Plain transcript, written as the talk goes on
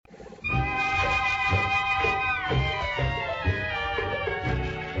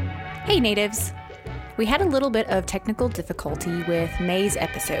Hey natives! We had a little bit of technical difficulty with May's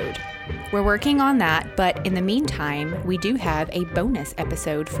episode. We're working on that, but in the meantime, we do have a bonus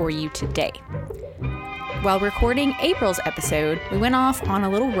episode for you today. While recording April's episode, we went off on a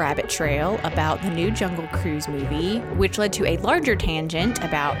little rabbit trail about the new Jungle Cruise movie, which led to a larger tangent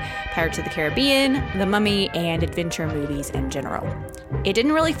about Pirates of the Caribbean, The Mummy, and adventure movies in general. It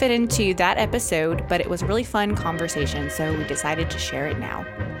didn't really fit into that episode, but it was a really fun conversation, so we decided to share it now.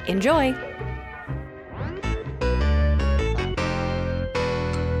 Enjoy!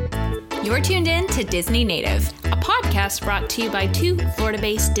 You're tuned in to Disney Native, a podcast brought to you by two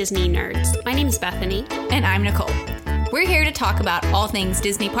Florida-based Disney nerds. My name is Bethany. And I'm Nicole. We're here to talk about all things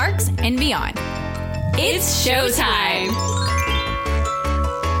Disney parks and beyond. It's showtime!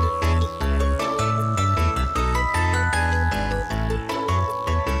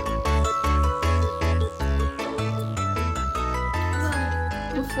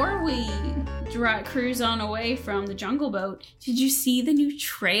 Before we cruise on away from the Jungle Boat, did you see the new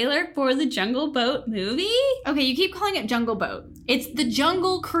trailer for the Jungle Boat movie? Okay, you keep calling it Jungle Boat. It's the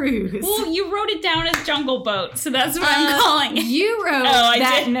Jungle Cruise. Well, you wrote it down as Jungle Boat, so that's what I'm calling it. You wrote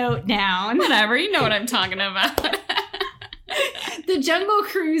that note down. Whatever, you know what I'm talking about. The Jungle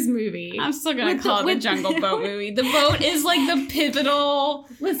Cruise movie. I'm still going to call it the Jungle Boat movie. The boat is like the pivotal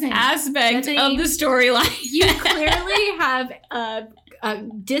aspect of the storyline. You clearly have a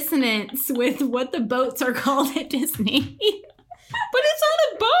dissonance with what the boats are called at Disney. But it's on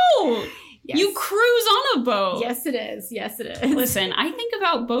a boat. Yes. You cruise on a boat. Yes, it is. Yes, it is. Listen, I think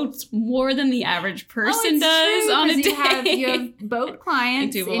about boats more than the average person does on a day. You have boat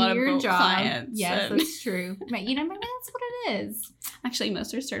clients in your job. Clients. Yes, that's true. But you know, maybe that's what it is. Actually,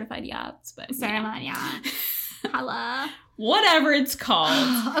 most are certified yachts. But certified yachts. Hello. Whatever it's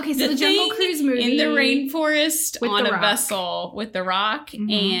called. Okay, so the Jungle Cruise movie. In the rainforest on a vessel with The Rock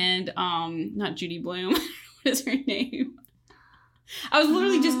and, not Judy Bloom. What is her name? I was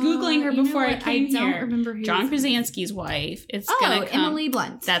literally just Googling her before I came here. I don't remember who. John Krasinski's wife. It's gonna come. Emily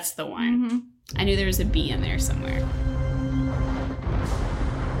Blunt. That's the one. Mm-hmm. I knew there was a B in there somewhere.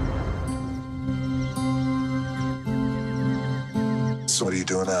 So what are you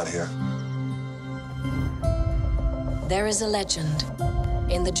doing out here? There is a legend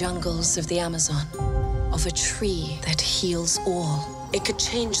in the jungles of the Amazon of a tree that heals all. It could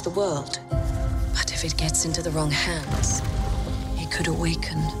change the world, but if it gets into the wrong hands, it could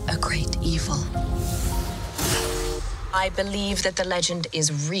awaken a great evil. I believe that the legend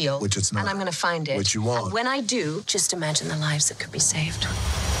is real. Which it's not. And I'm going to find it. Which you won't. And when I do, just imagine the lives that could be saved.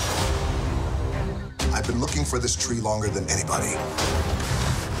 I've been looking for this tree longer than anybody.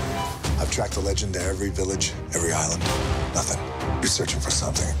 I've tracked the legend to every village, every island. Nothing. You're searching for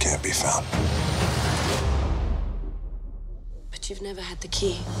something that can't be found. But you've never had the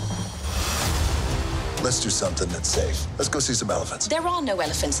key. Let's do something that's safe. Let's go see some elephants. There are no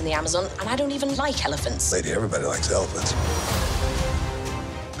elephants in the Amazon, and I don't even like elephants. Lady, everybody likes elephants.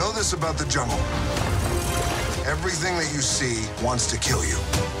 Know this about the jungle. Everything that you see wants to kill you,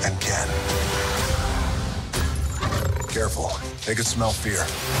 and can. Careful. They could smell fear.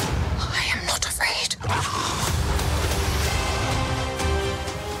 I am not afraid.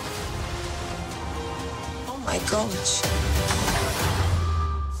 Oh my gosh.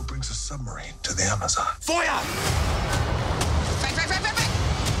 Who brings a submarine to the Amazon? Fire! Back!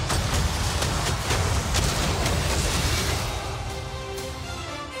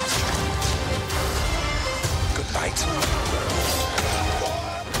 Good night.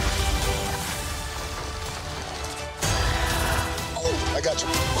 I got you.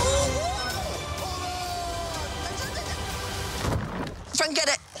 Frank, get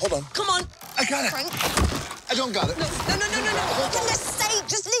it. Hold on. Come on. I got it. Frank. I don't got it. No. For goodness sake,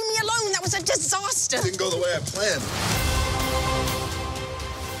 just leave me alone. That was a disaster. Didn't go the way I planned.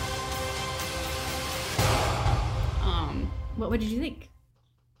 What did you think?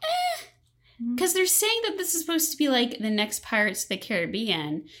 Because they're saying that this is supposed to be like the next Pirates of the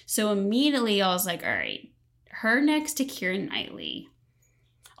Caribbean. So immediately I was like, all right, her next to Keira Knightley.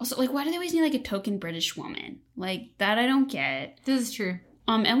 Also, like, why do they always need like a token British woman? Like, that I don't get. This is true.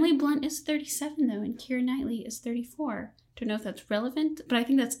 Emily Blunt is 37 though, and Keira Knightley is 34. Don't know if that's relevant, but I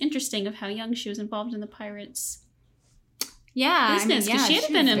think that's interesting of how young she was involved in the Pirates business. Because she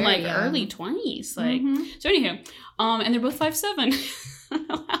had been in like early 20s. Like, so anywho, and they're both 5'7". I don't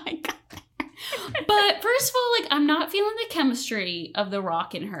know how I got there. But first of all, like, I'm not feeling the chemistry of The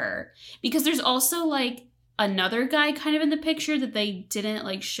Rock and her, because there's also like another guy kind of in the picture that they didn't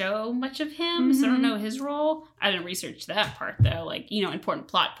like show much of him. So I don't know his role. I didn't research that part though. Like, you know, important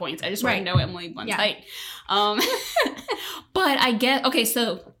plot points. I just want to know Emily Blunt's height. But I get, okay,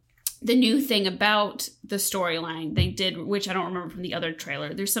 so the new thing about the storyline they did, which I don't remember from the other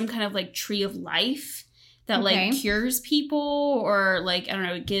trailer, there's some kind of like tree of life that like cures people, or like, I don't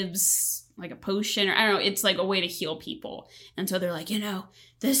know, it gives like a potion, or I don't know, it's like a way to heal people. And so they're like, you know,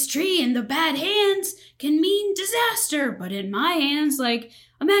 this tree in the bad hands can mean disaster, but in my hands, like,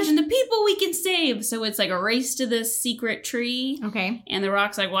 imagine the people we can save. So it's like a race to this secret tree. Okay. And The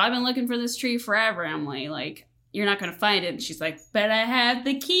Rock's like, well, I've been looking for this tree forever, Emily. Like, you're not going to find it. And she's like, but I have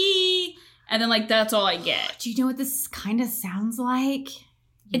the key. And then, like, that's all I get. Do you know what this kind of sounds like?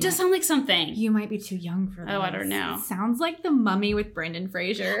 It does sound like something. You might be too young for this. Oh, I don't know. It sounds like The Mummy with Brendan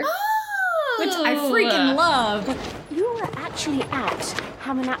Fraser. Oh! Which I freaking love. You were actually at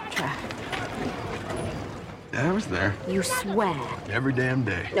Hamunaptra. Yeah, I was there. You swear? Every damn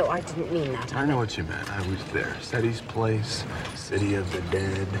day. No, I didn't mean that. I know what you meant. I was there. Seti's place, City of the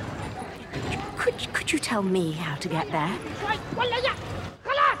Dead. Could you tell me how to get there?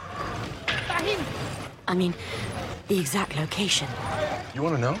 I mean, the exact location. You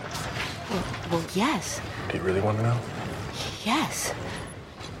want to know? Well, yes. Do you really want to know? Yes.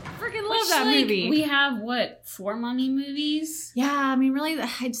 I freaking love that movie. We have, what, 4 Mummy movies? Yeah, I mean, really,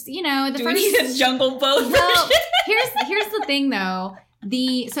 I just, you know, the Do first... we need a Jungle Boat Well, version? here's the thing, though.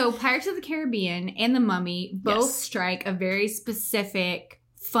 So Pirates of the Caribbean and The Mummy both strike a very specific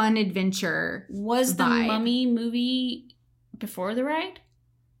fun adventure Was the vibe. Mummy movie before the ride?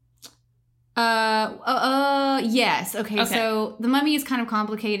 Yes. Okay, so The Mummy is kind of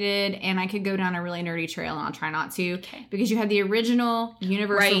complicated, and I could go down a really nerdy trail, and I'll try not to. Okay. Because you had the original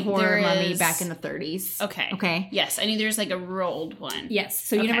Universal horror Mummy back in the 30s. Okay. Yes, I knew there's like a real old one. Yes,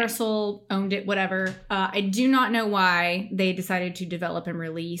 so Universal owned it, whatever. I do not know why they decided to develop and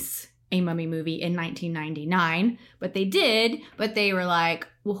release a Mummy movie in 1999, but they did. But they were like,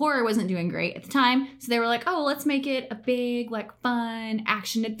 well, horror wasn't doing great at the time, so they were like, oh, let's make it a big, like, fun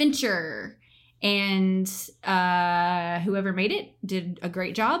action adventure. And whoever made it did a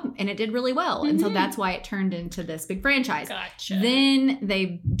great job, and it did really well. And so that's why it turned into this big franchise. Gotcha. Then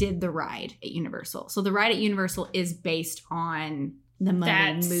they did the ride at Universal. So the ride at Universal is based on the Mummy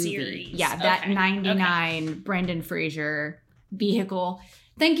That movie. series. Yeah, that 99 Brendan Fraser vehicle.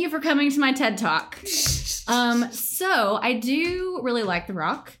 Thank you for coming to my TED Talk. So I do really like The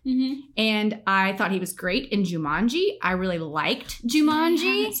Rock, and I thought he was great in Jumanji. I really liked Jumanji.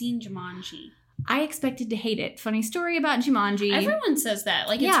 I haven't seen Jumanji. I expected to hate it. Funny story about Jumanji. Everyone says that.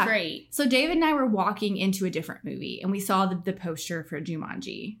 Like, it's great. So David and I were walking into a different movie, and we saw the poster for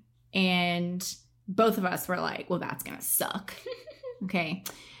Jumanji. And both of us were like, well, that's going to suck. Okay.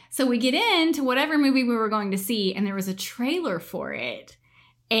 So we get into whatever movie we were going to see, and there was a trailer for it.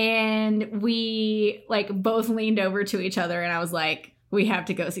 And we, like, both leaned over to each other, and I was like, we have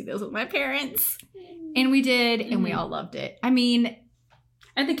to go see this with my parents. And we did, and we all loved it. I mean...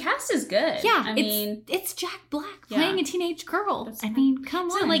 And the cast is good. Yeah, I mean, it's Jack Black playing a teenage girl. That's come on.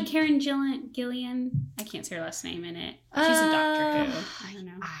 Isn't it like Karen Gillian? I can't say her last name in it. She's a Doctor Who. I don't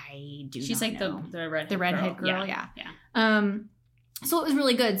know. I do She's not like know. the redhead The redhead girl, yeah. So it was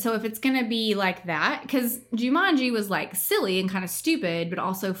really good. So if it's going to be like that, because Jumanji was like silly and kind of stupid, but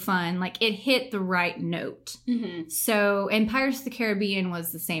also fun, like it hit the right note. So, and Pirates of the Caribbean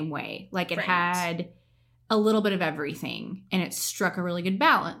was the same way. Like it had a little bit of everything, and it struck a really good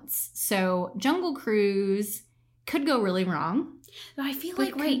balance. So Jungle Cruise could go really wrong. I feel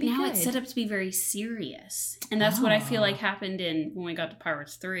like right now it's set up to be very serious. And that's what I feel like happened when we got to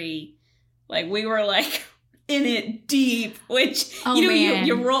Pirates 3. Like, we were like in it deep, which,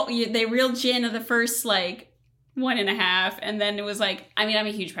 they reeled you into the first like 1.5, and then it was like, I mean, I'm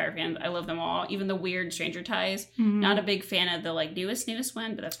a huge pirate fan. I love them all, even the weird Stranger Ties. Not a big fan of the like newest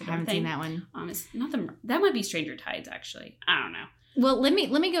one, but that's what I haven't seen that one. It's not that might be Stranger Tides actually. I don't know. Well, let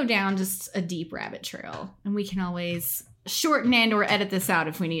me go down just a deep rabbit trail, and we can always shorten and or edit this out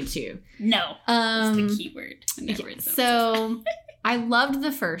if we need to. No, that's the key word. So I loved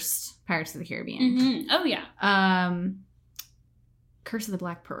the first Pirates of the Caribbean. Oh yeah. Curse of the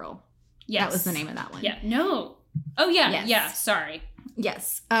Black Pearl. Yes, that was the name of that one. Yeah. No. Oh yeah. Yes. Yeah. Sorry.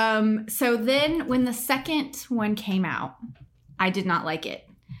 Yes. So then when the second one came out, I did not like it.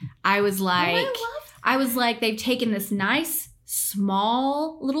 I was like, they've taken this nice,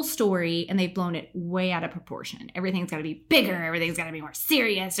 small little story and they've blown it way out of proportion. Everything's got to be bigger. Everything's got to be more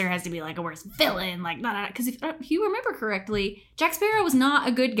serious. There has to be like a worse villain. Like, because if you remember correctly, Jack Sparrow was not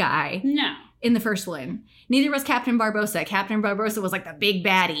a good guy. No. In the first one. Neither was Captain Barbossa. Captain Barbossa was like the big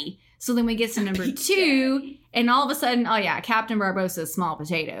baddie. So then we get to number 2, and all of a sudden, oh yeah, Captain Barbossa's small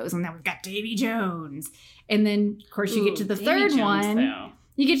potatoes. And then we've got Davy Jones. And then, of course, you get to the third one.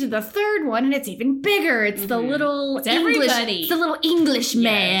 You get to the third one, and it's even bigger. It's the little everybody. It's the little English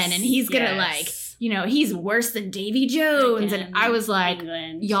man, and he's gonna like, he's worse than Davy Jones. Again, and I was like,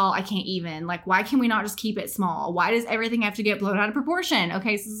 England. y'all, I can't even. Like, why can we not just keep it small? Why does everything have to get blown out of proportion?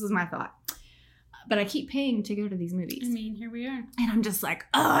 Okay, so this is my thought. But I keep paying to go to these movies. I mean, here we are. And I'm just like,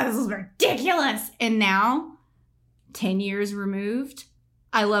 oh, this is ridiculous. And now, 10 years removed,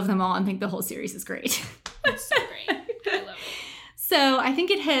 I love them all and think the whole series is great. It's so great. I love it. So I think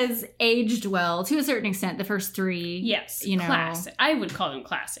it has aged well to a certain extent. The first three, yes, classic. I would call them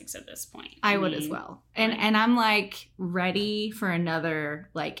classics at this point. I would as well. And I'm like ready for another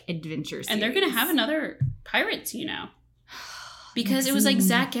like adventure series. And they're gonna have another Pirates, because it was like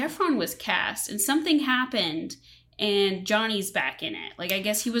Zac Efron was cast, and something happened, and Johnny's back in it. Like I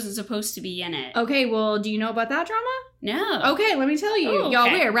guess he wasn't supposed to be in it. Okay, well, do you know about that drama? No. Okay, let me tell you, Oh, okay.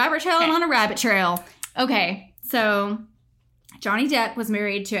 y'all. We're rabbit trailing on a rabbit trail. Okay, so Johnny Depp was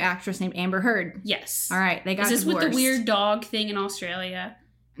married to an actress named Amber Heard. Yes. All right, they got divorced. Is this divorced. with the weird dog thing in Australia?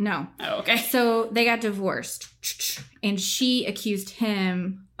 No. Oh, okay. So they got divorced, and she accused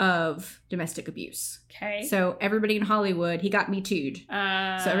him of domestic abuse. Okay. So everybody in Hollywood, he got Me Too'd. So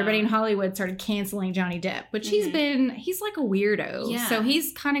everybody in Hollywood started canceling Johnny Depp, which he's like a weirdo. Yeah. So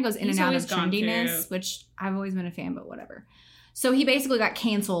he's kind of goes in He's and out of always gone trendiness, through. which I've always been a fan, but whatever. So he basically got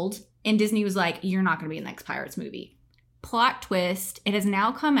canceled, and Disney was like, you're not going to be in the next Pirates movie. Plot twist, it has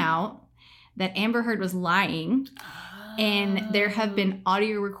now come out that Amber Heard was lying. And there have been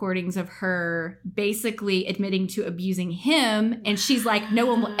audio recordings of her basically admitting to abusing him. And she's like, no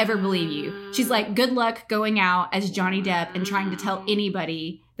one will ever believe you. She's like, good luck going out as Johnny Depp and trying to tell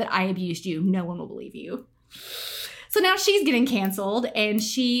anybody that I abused you. No one will believe you. So now she's getting canceled, and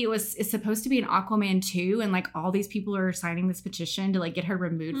she is supposed to be in Aquaman 2. And like all these people are signing this petition to like get her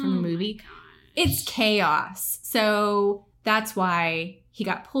removed from the movie. It's chaos. So that's why he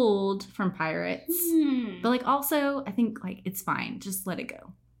got pulled from Pirates. But like also, I think like it's fine. Just let it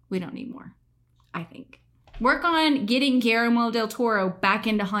go. We don't need more. I think. Work on getting Guillermo del Toro back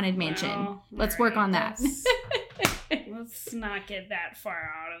into Haunted Mansion. Well, Let's work on that. Let's not get that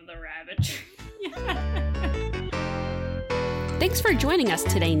far out of the rabbit trail. Thanks for joining us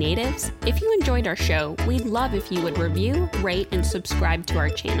today, natives. If you enjoyed our show, we'd love if you would review, rate, and subscribe to our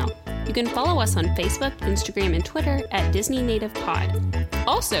channel. You can follow us on Facebook, Instagram, and Twitter at Disney Native Pod.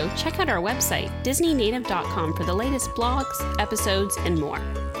 Also, check out our website, DisneyNative.com, for the latest blogs, episodes, and more.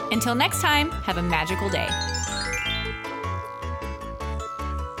 Until next time, have a magical day.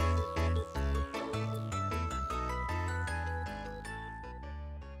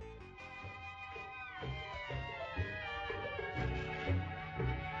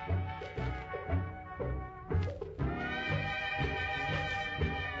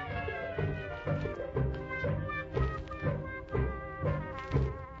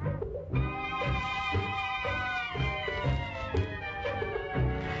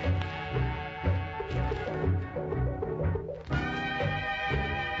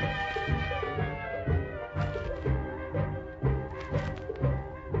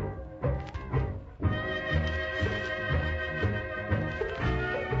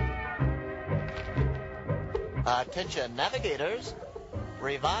 Attention navigators,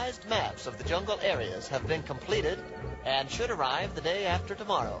 revised maps of the jungle areas have been completed and should arrive the day after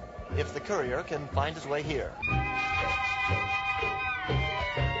tomorrow, if the courier can find his way here.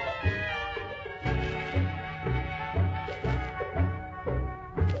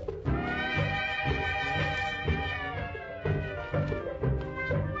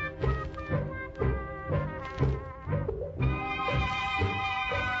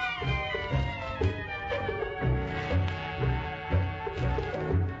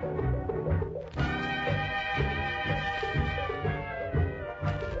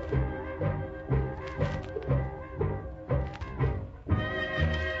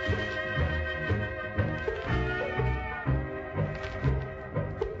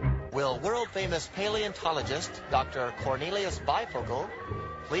 Will world-famous paleontologist Dr. Cornelius Bifocal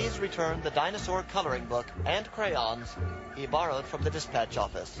please return the dinosaur coloring book and crayons he borrowed from the dispatch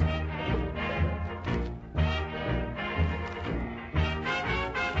office?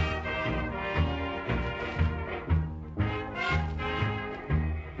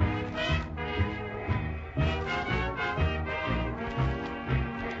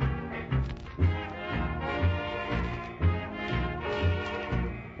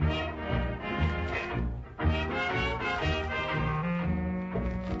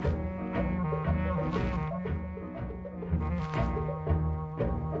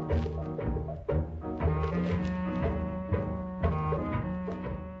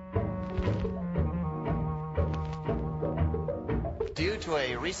 to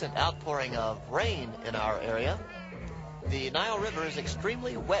a recent outpouring of rain in our area, the Nile River is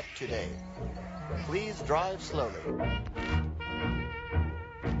extremely wet today. Please drive slowly.